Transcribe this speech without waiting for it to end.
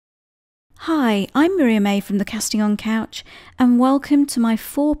Hi, I'm Miriam A from the Casting On Couch, and welcome to my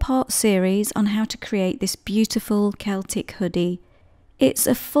 4-part series on how to create this beautiful Celtic hoodie. It's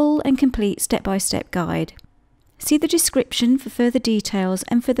a full and complete step-by-step guide. See the description for further details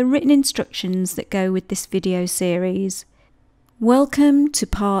and for the written instructions that go with this video series. Welcome to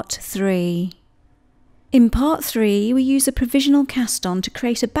part 3. In part 3, we use a provisional cast-on to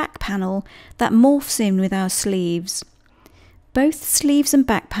create a back panel that morphs in with our sleeves. Both sleeves and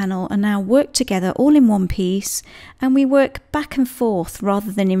back panel are now worked together all in one piece, and we work back and forth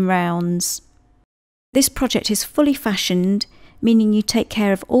rather than in rounds. This project is fully fashioned, meaning you take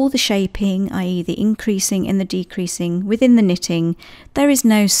care of all the shaping, i.e. the increasing and the decreasing within the knitting. There is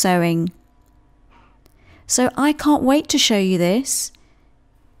no sewing. So I can't wait to show you this.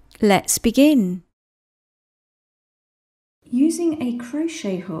 Let's begin. Using a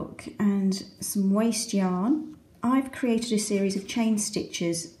crochet hook and some waste yarn, I've created a series of chain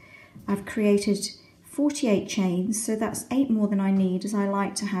stitches. I've created 48 chains, so that's 8 more than I need, as I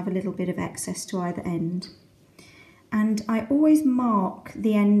like to have a little bit of excess to either end. And I always mark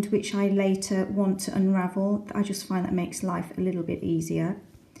the end which I later want to unravel. I just find that makes life a little bit easier.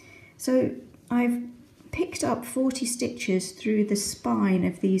 So I've picked up 40 stitches through the spine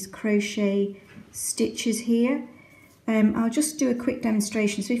of these crochet stitches here. I'll just do a quick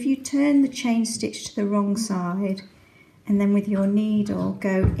demonstration. So if you turn the chain stitch to the wrong side and then with your needle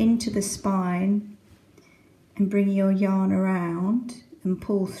go into the spine and bring your yarn around and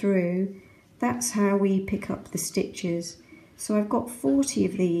pull through, that's how we pick up the stitches. So I've got 40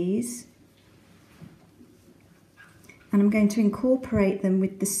 of these and I'm going to incorporate them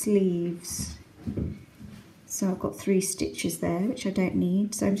with the sleeves. So I've got 3 stitches there which I don't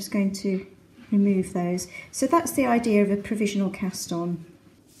need, so I'm just going to remove those. So that's the idea of a provisional cast on.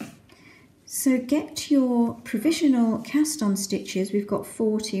 So get your provisional cast on stitches, we've got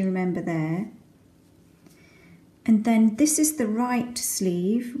 40, remember there. And then this is the right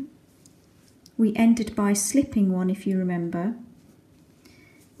sleeve. We ended by slipping one, if you remember.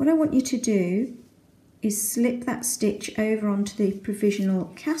 What I want you to do is slip that stitch over onto the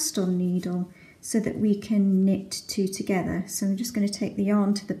provisional cast on needle so that we can knit 2 together. So I'm just going to take the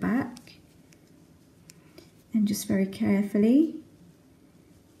yarn to the back. And just very carefully,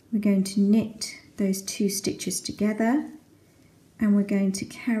 we're going to knit those 2 stitches together, and we're going to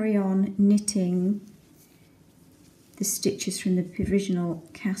carry on knitting the stitches from the provisional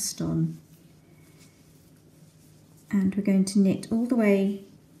cast on. And we're going to knit all the way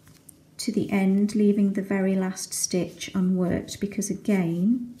to the end, leaving the very last stitch unworked, because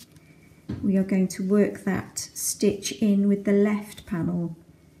again, we are going to work that stitch in with the left panel.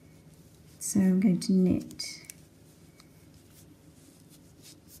 So I'm going to knit.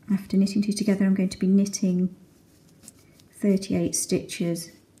 After knitting 2 together, I'm going to be knitting 38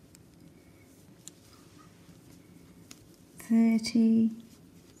 stitches. 30,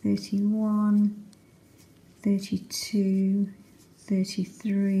 31, 32,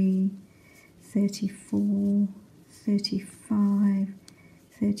 33, 34, 35,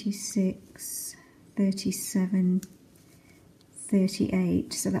 36, 37,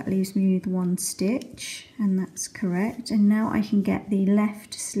 38, so that leaves me with 1 stitch, and that's correct. And now I can get the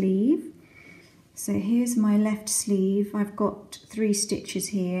left sleeve. So here's my left sleeve. I've got 3 stitches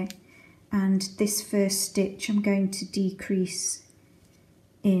here, and this first stitch I'm going to decrease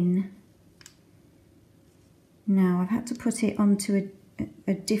in. Now I've had to put it onto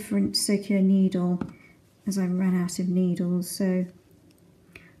a different circular needle as I ran out of needles, so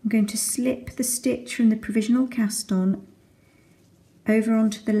I'm going to slip the stitch from the provisional cast on over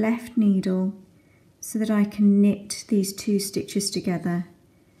onto the left needle so that I can knit these 2 stitches together.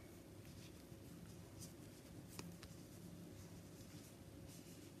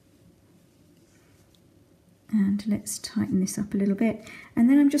 And let's tighten this up a little bit, and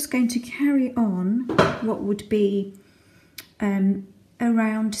then I'm just going to carry on what would be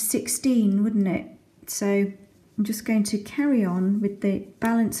around 16, wouldn't it? So I'm just going to carry on with the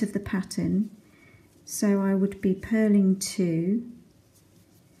balance of the pattern. So I would be purling 2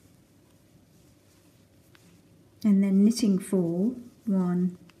 and then knitting 4,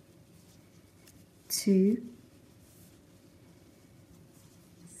 1, 2,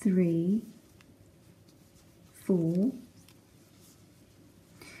 3, 4,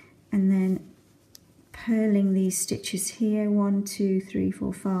 and then purling these stitches here, 1, 2, 3,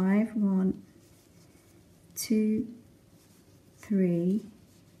 4, 5, 1, 2, 3,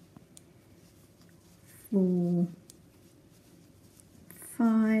 4,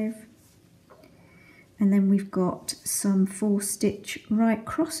 5, and then we've got some 4 stitch right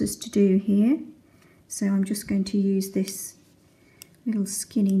crosses to do here, so I'm just going to use this little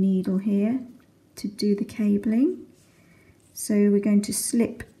skinny needle here to do the cabling. So we're going to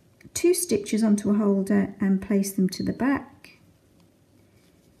slip 2 stitches onto a holder and place them to the back,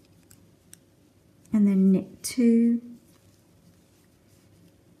 and then knit 2,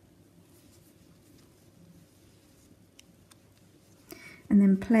 and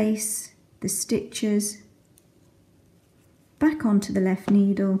then place the stitches back onto the left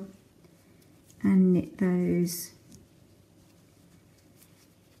needle and knit those.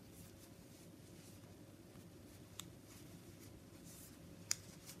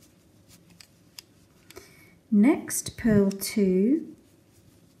 Next, purl 2,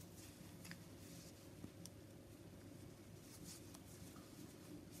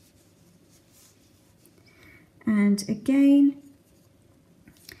 and again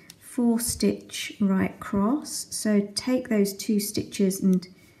 4 stitch right cross. So take those 2 stitches and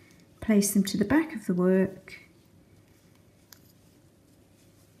place them to the back of the work,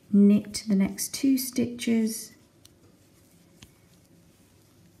 knit the next 2 stitches,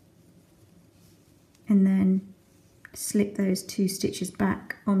 and then slip those 2 stitches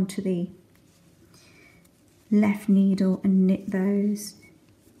back onto the left needle and knit those.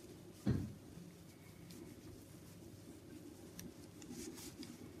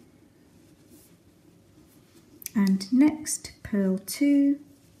 And next, purl 2,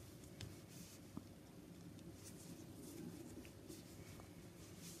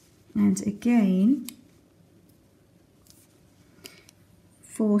 and again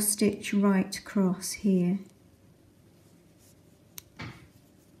 4 stitch right cross here.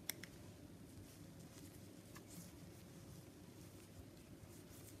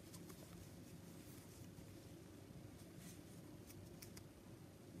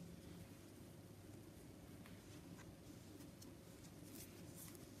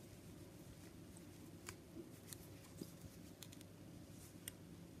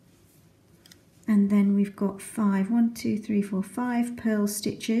 And then we've got 5, 1, 2, 3, 4, 5 purl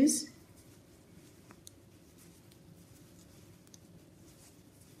stitches.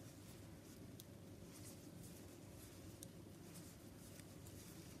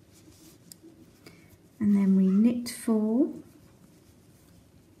 And then we knit 4.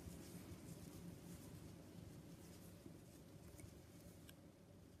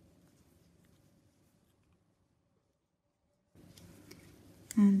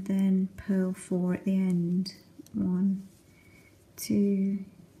 And then purl 4 at the end. 1, 2,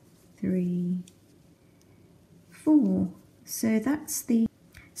 3, 4. So that's the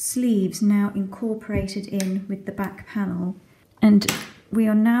sleeves now incorporated in with the back panel. And we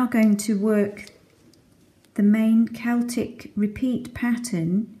are now going to work the main Celtic repeat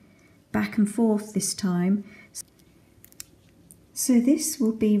pattern back and forth this time. So this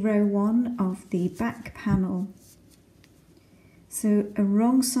will be row 1 of the back panel. So a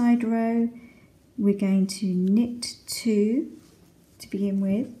wrong side row, we're going to knit 2 to begin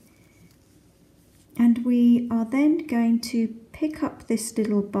with, and we are then going to pick up this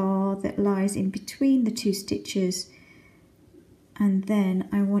little bar that lies in between the 2 stitches, and then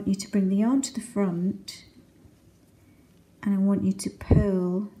I want you to bring the yarn to the front, and I want you to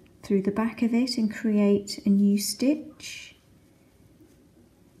purl through the back of it and create a new stitch.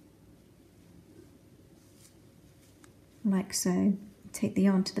 Like so. Take the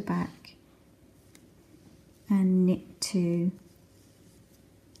yarn to the back and knit 2.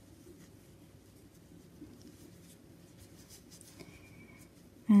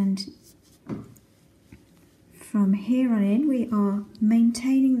 And from here on in we are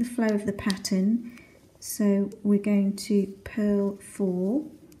maintaining the flow of the pattern, so we're going to purl 4,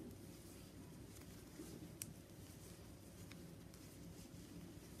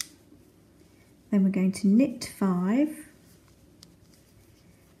 then we're going to knit 5,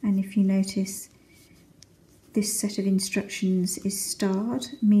 and if you notice, this set of instructions is starred,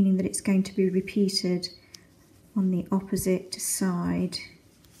 meaning that it's going to be repeated on the opposite side.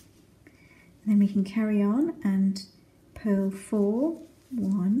 And then we can carry on and purl 4,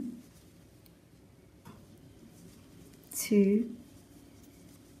 1, 2,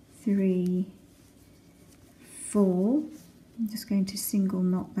 3, 4. I'm just going to single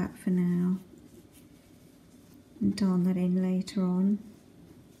knot that for now and darn that in later on.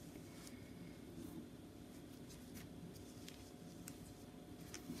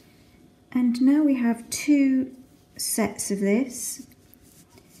 And now we have 2 sets of this.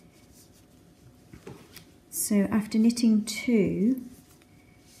 So after knitting 2,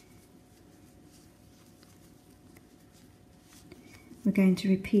 we're going to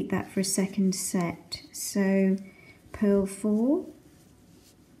repeat that for a second set. So purl 4,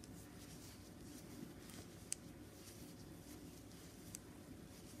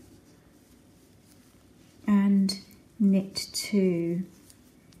 knit 2,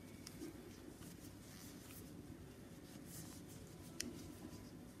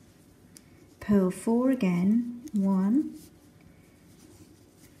 purl 4 again, 1,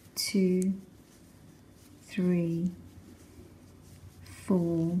 2, 3,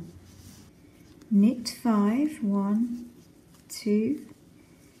 4, knit 5, 1, 2,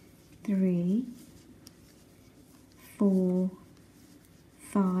 3, 4,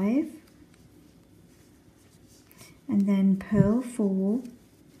 5, and then purl 4,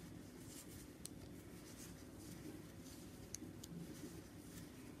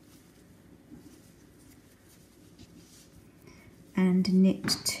 and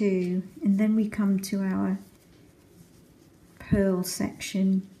knit 2, and then we come to our purl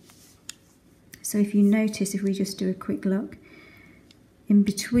section. So if you notice, if we just do a quick look, in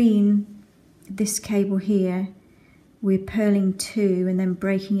between this cable here, we're purling 2 and then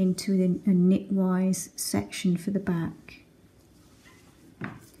breaking into a knitwise section for the back.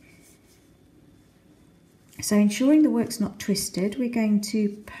 So ensuring the work's not twisted, we're going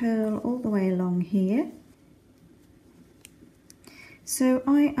to purl all the way along here. So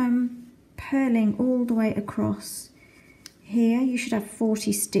I am purling all the way across here. You should have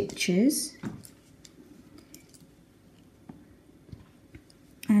 40 stitches.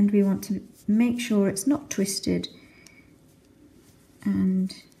 And we want to make sure it's not twisted,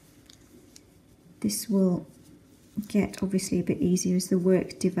 and this will get obviously a bit easier as the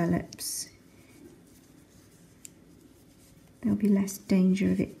work develops. There'll be less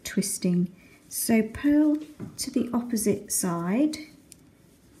danger of it twisting. So purl to the opposite side.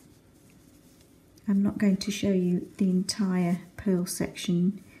 I'm not going to show you the entire purl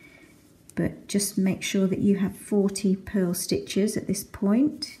section, but just make sure that you have 40 purl stitches at this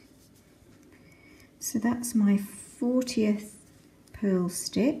point. So that's my 40th purl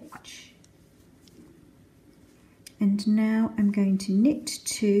stitch, and now I'm going to knit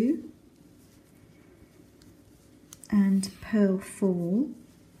 2 and purl 4.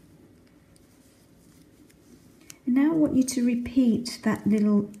 And now I want you to repeat that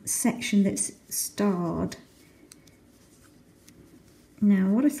little section that's starred. Now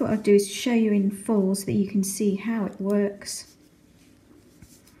what I thought I'd do is show you in full so that you can see how it works.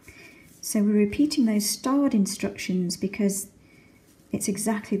 So we're repeating those starred instructions because it's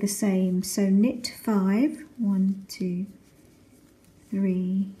exactly the same. So knit 5, 1, 2,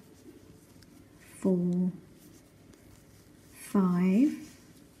 3, 4, 5,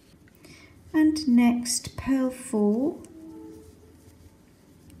 and next purl 4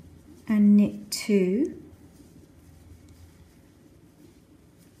 and knit 2,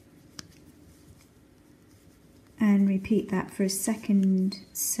 and repeat that for a second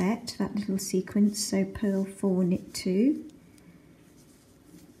set, that little sequence. So purl 4, knit 2,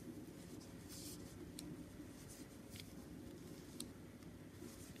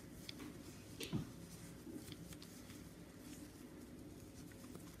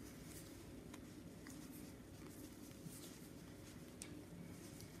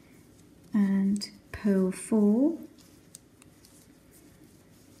 and purl 4,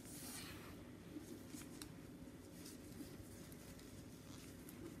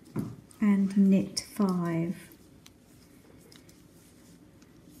 and knit 5.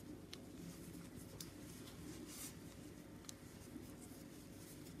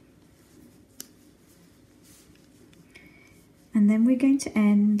 And then we're going to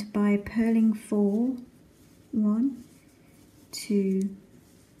end by purling 4, 1, 2,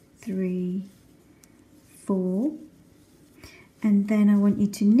 3, 4, and then I want you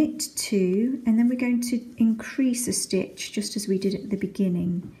to knit 2, and then we're going to increase a stitch just as we did at the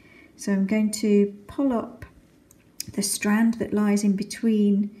beginning. So I'm going to pull up the strand that lies in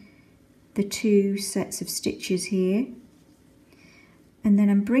between the 2 sets of stitches here, and then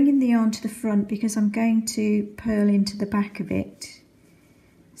I'm bringing the yarn to the front because I'm going to purl into the back of it.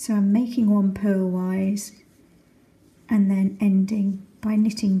 So I'm making 1 purlwise and then ending by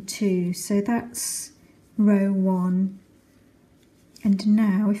knitting 2. So that's row 1. And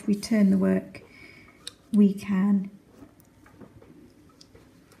now if we turn the work, we can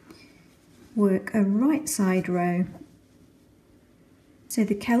work a right side row. So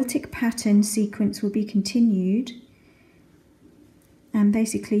the Celtic pattern sequence will be continued, and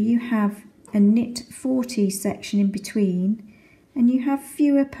basically you have a knit 40 section in between, and you have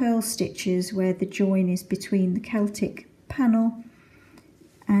fewer purl stitches where the join is between the Celtic panel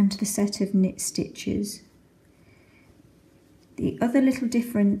and the set of knit stitches. The other little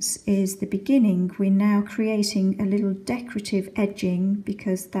difference is the beginning. We're now creating a little decorative edging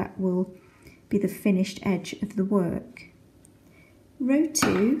because that will be the finished edge of the work. Row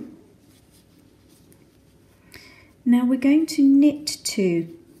 2. Now we're going to knit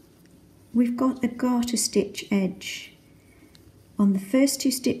 2. We've got a garter stitch edge on the first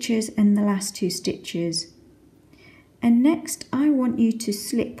 2 stitches and the last 2 stitches. And next I want you to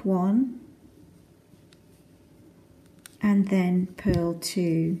slip 1 and then purl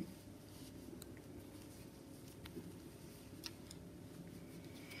 2.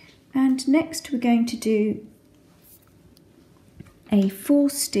 And next we're going to do a 4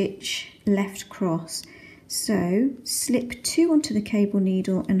 stitch left cross. So slip 2 onto the cable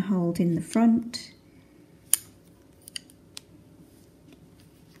needle and hold in the front.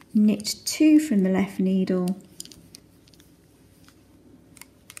 Knit 2 from the left needle.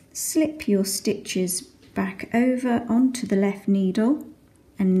 Slip your stitches back over onto the left needle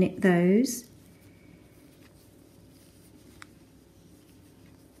and knit those.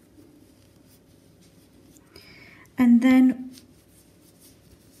 And then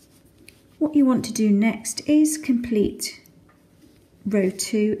what you want to do next is complete row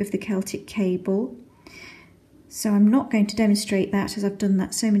 2 of the Celtic cable. So I'm not going to demonstrate that as I've done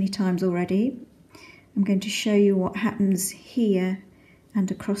that so many times already. I'm going to show you what happens here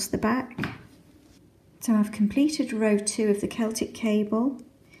and across the back. So I've completed row 2 of the Celtic cable,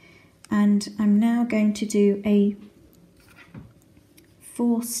 and I'm now going to do a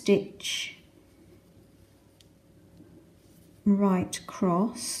 4 stitch right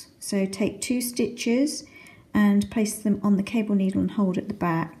cross. So take 2 stitches and place them on the cable needle and hold at the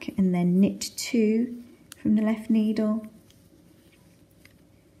back, and then knit 2 from the left needle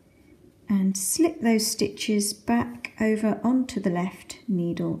and slip those stitches back over onto the left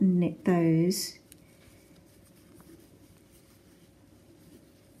needle and knit those.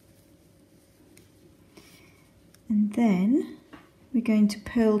 And then we're going to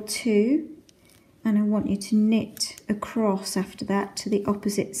purl 2, and I want you to knit across after that to the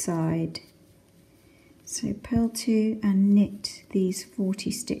opposite side. So purl 2 and knit these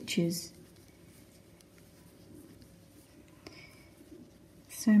 40 stitches.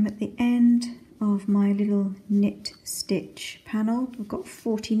 So I'm at the end of my little knit stitch panel. I've got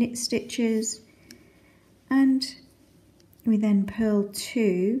 40 knit stitches, and we then purl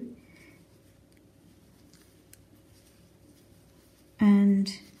 2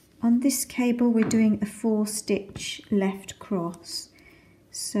 and on this cable we're doing a 4 stitch left cross.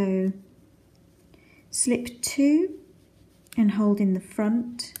 So slip 2 and hold in the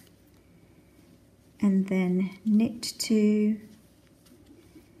front, and then knit 2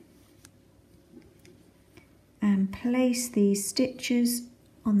 and place these stitches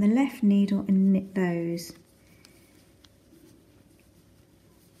on the left needle and knit those.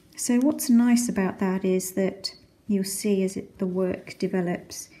 So what's nice about that is that you'll see as the work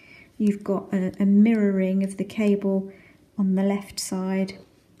develops, you've got a mirroring of the cable on the left side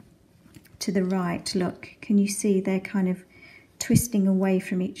to the right. Look, can you see they're kind of twisting away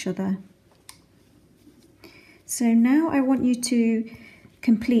from each other? So now I want you to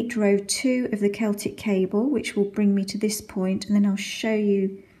complete row 2 of the Celtic cable, which will bring me to this point, and then I'll show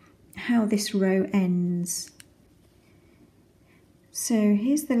you how this row ends. So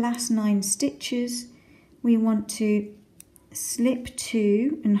here's the last 9 stitches. We want to slip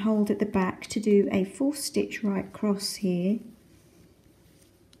 2 and hold at the back to do a 4 stitch right cross here.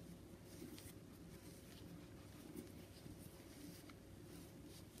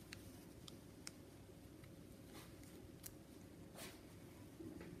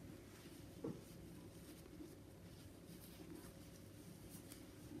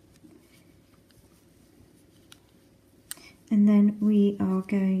 And then we are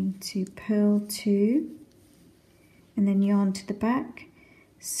going to purl 2 and then yarn to the back,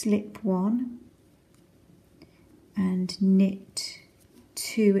 slip 1 and knit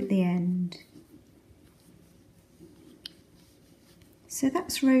 2 at the end. So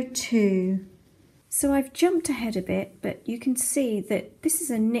that's row 2. So I've jumped ahead a bit, but you can see that this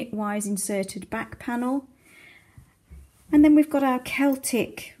is a knitwise inserted back panel, and then we've got our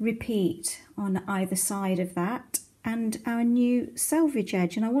Celtic repeat on either side of that and our new selvage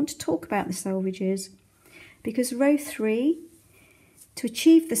edge. And I want to talk about the selvages because row 3, to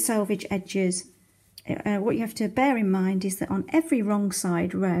achieve the selvage edges, what you have to bear in mind is that on every wrong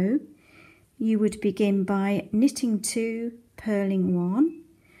side row you would begin by knitting 2, purling 1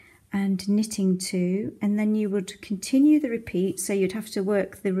 and knitting 2, and then you would continue the repeat. So you'd have to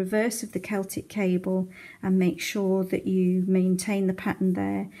work the reverse of the Celtic cable and make sure that you maintain the pattern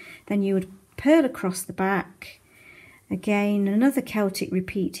there. Then you would purl across the back. Again, another Celtic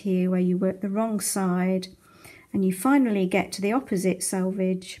repeat here where you work the wrong side, and you finally get to the opposite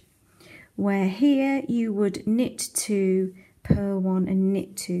selvage, where here you would knit 2, purl 1 and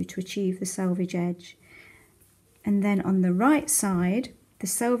knit 2 to achieve the selvage edge. And then on the right side, the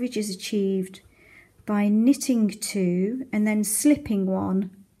selvage is achieved by knitting 2 and then slipping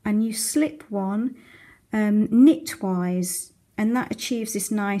 1, and you slip 1 knitwise, and that achieves this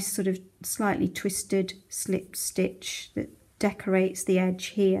nice sort of slightly twisted slip stitch that decorates the edge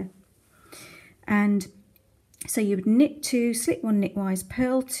here. And so you would knit 2, slip 1 knitwise,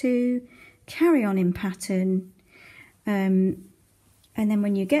 purl 2, carry on in pattern, and then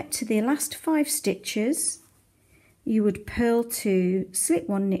when you get to the last 5 stitches, you would purl 2, slip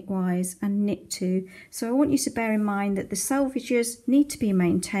 1 knitwise and knit 2. So I want you to bear in mind that the selvages need to be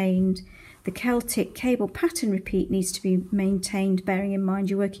maintained, the Celtic cable pattern repeat needs to be maintained, bearing in mind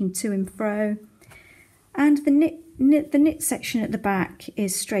you're working to and fro, and the knit section at the back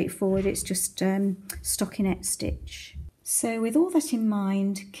is straightforward, it's just stockinette stitch. So with all that in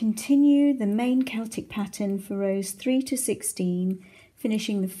mind, continue the main Celtic pattern for rows 3 to 16,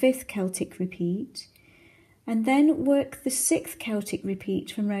 finishing the 5th Celtic repeat, and then work the 6th Celtic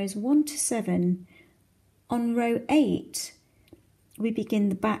repeat from rows 1 to 7. On row 8, we begin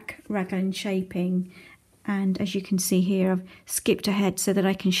the back raglan shaping, and as you can see here, I've skipped ahead so that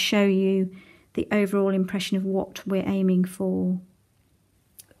I can show you the overall impression of what we're aiming for.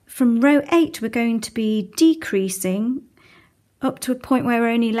 From row 8, we're going to be decreasing up to a point where we're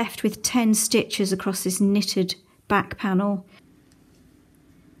only left with 10 stitches across this knitted back panel.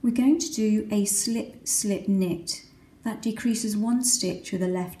 We're going to do a slip slip knit that decreases 1 stitch with a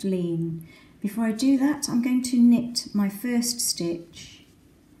left lean. Before I do that, I'm going to knit my first stitch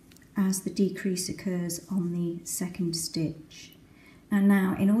as the decrease occurs on the 2nd stitch. And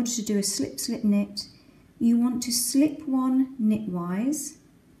now, in order to do a slip slip knit, you want to slip 1 knitwise,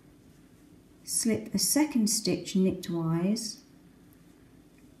 slip a 2nd stitch knitwise,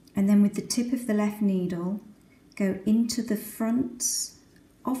 and then with the tip of the left needle go into the fronts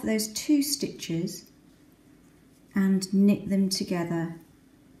of those 2 stitches and knit them together,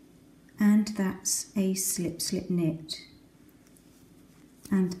 and that's a slip slip knit.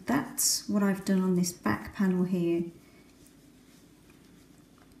 And that's what I've done on this back panel here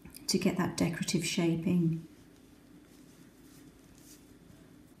to get that decorative shaping.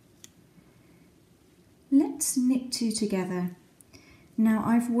 Let's knit 2 together. Now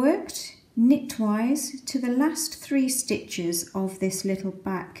I've worked knitwise to the last 3 stitches of this little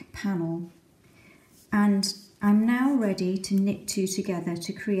back panel, and I'm now ready to knit 2 together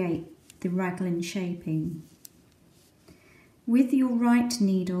to create the raglan shaping. With your right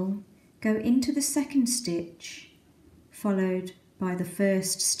needle, go into the 2nd stitch, followed by the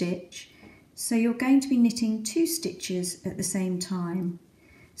 1st stitch, so you're going to be knitting 2 stitches at the same time.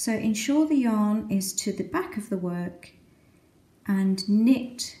 So ensure the yarn is to the back of the work and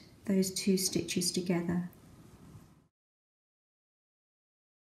knit those 2 stitches together.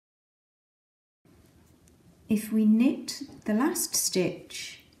 If we knit the last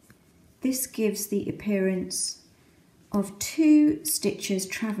stitch, this gives the appearance of 2 stitches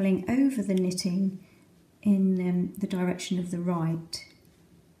travelling over the knitting in the direction of the right.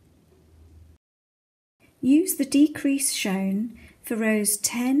 Use the decrease shown for rows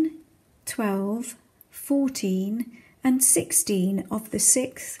 10, 12, 14 and 16 of the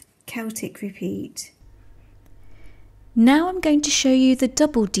 6th Celtic repeat. Now I'm going to show you the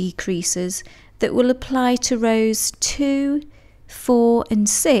double decreases that will apply to rows 2, 4 and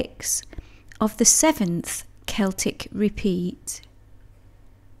 6 of the 7th Celtic repeat.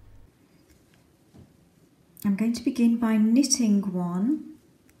 I'm going to begin by knitting 1,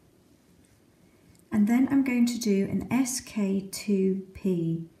 and then I'm going to do an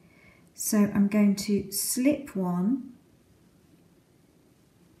SK2P. So I'm going to slip 1,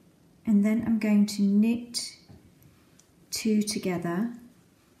 and then I'm going to knit 2 together,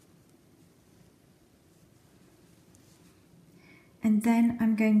 and then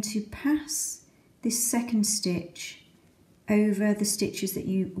I'm going to pass this 2nd stitch over the stitches that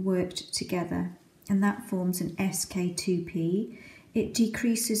you worked together, and that forms an SK2P. It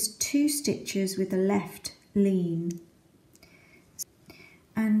decreases 2 stitches with a left lean,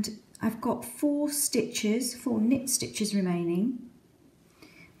 and I've got 4 knit stitches remaining.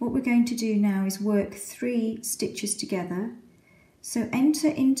 What we're going to do now is work 3 stitches together. So enter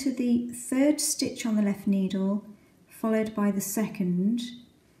into the 3rd stitch on the left needle, followed by the 2nd,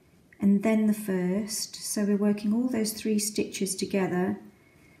 and then the 1st. So we're working all those 3 stitches together.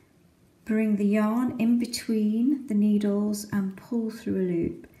 Bring the yarn in between the needles and pull through a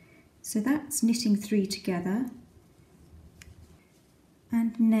loop. So that's knitting 3 together.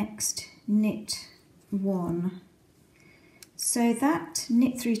 And next, knit 1. So that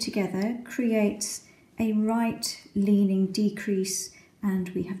knit 3 together creates a right leaning decrease, and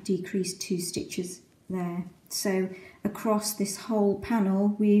we have decreased 2 stitches there. So across this whole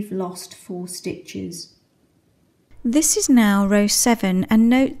panel we've lost 4 stitches. This is now row 7, and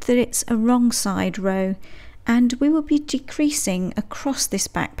note that it's a wrong side row, and we will be decreasing across this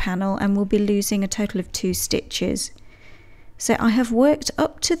back panel and we'll be losing a total of 2 stitches. So I have worked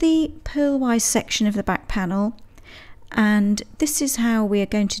up to the purlwise section of the back panel, and this is how we are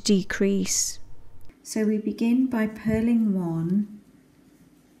going to decrease. So we begin by purling 1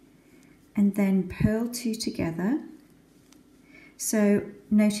 and then purl 2 together. So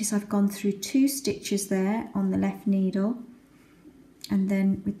notice I've gone through 2 stitches there on the left needle, and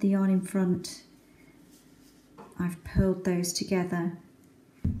then with the yarn in front I've purled those together.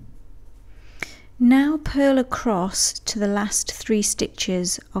 Now purl across to the last 3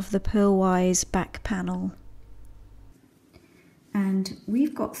 stitches of the purlwise back panel. And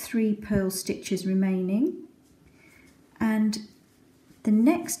we've got 3 purl stitches remaining, and the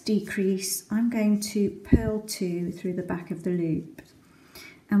next decrease I'm going to purl 2 through the back of the loop,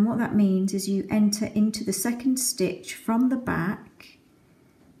 and what that means is you enter into the second stitch from the back.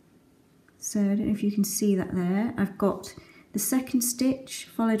 So I don't know if you can see that there. I've got the second stitch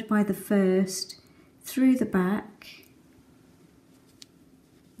followed by the first through the back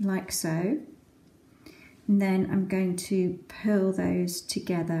like so, and then I'm going to purl those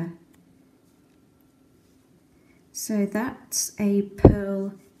together. So that's a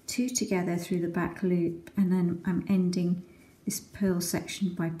purl 2 together through the back loop, and then I'm ending this purl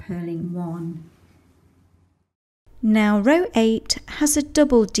section by purling 1. Now row 8 has a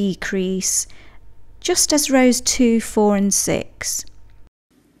double decrease, just as rows 2, 4 and 6.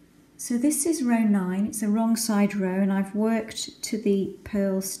 So this is row 9, it's a wrong side row, and I've worked to the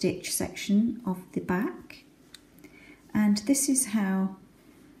purl stitch section of the back, and this is how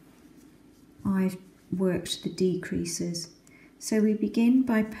I've worked the decreases. So we begin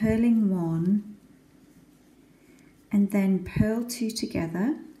by purling 1 and then purl 2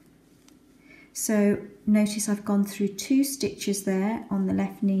 together. So notice I've gone through 2 stitches there on the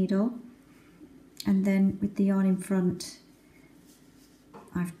left needle, and then with the yarn in front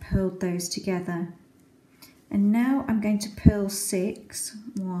I've purled those together. And now I'm going to purl 6,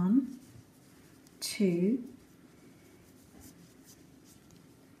 1, 2,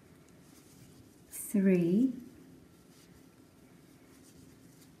 3,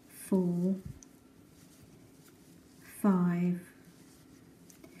 4, 5,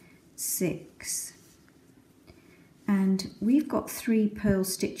 6, and we've got 3 purl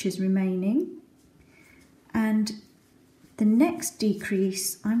stitches remaining, and the next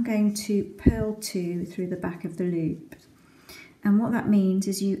decrease I'm going to purl 2 through the back of the loop, and what that means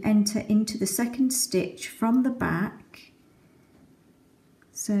is you enter into the second stitch from the back.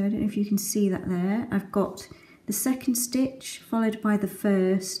 So I don't know if you can see that there. I've got the second stitch followed by the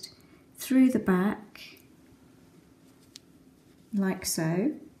first through the back like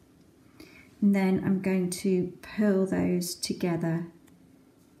so, and then I'm going to purl those together.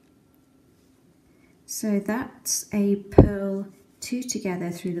 So that's a purl 2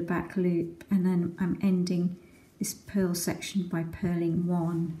 together through the back loop, and then I'm ending this purl section by purling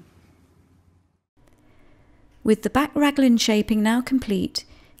 1. With the back raglan shaping now complete,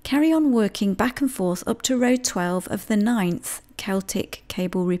 carry on working back and forth up to row 12 of the 9th Celtic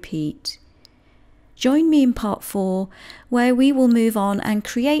cable repeat. Join me in part 4, where we will move on and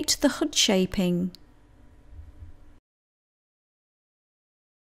create the hood shaping.